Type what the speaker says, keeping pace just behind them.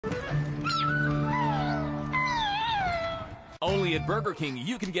Only at Burger King,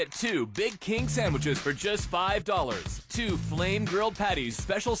 you can get 2 Big King sandwiches for just $5. 2 flame grilled patties,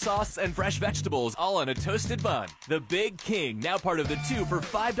 special sauce, and fresh vegetables, all on a toasted bun. The Big King, now part of the 2 for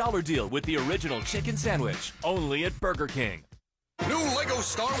 $5 deal with the original chicken sandwich. Only at Burger King. New LEGO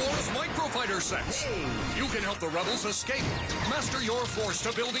Star Wars Microfighter sets. You can help the rebels escape. Master your force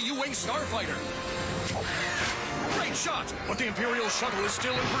to build a U-Wing starfighter. Great shot, but the Imperial shuttle is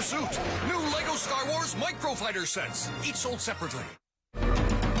still in pursuit. New LEGO Star Wars Microfighter sets, each sold separately.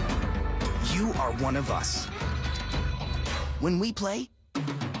 You are one of us. When we play,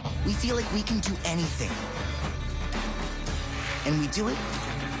 we feel like we can do anything. And we do it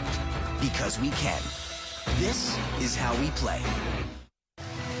because we can. This is how we play.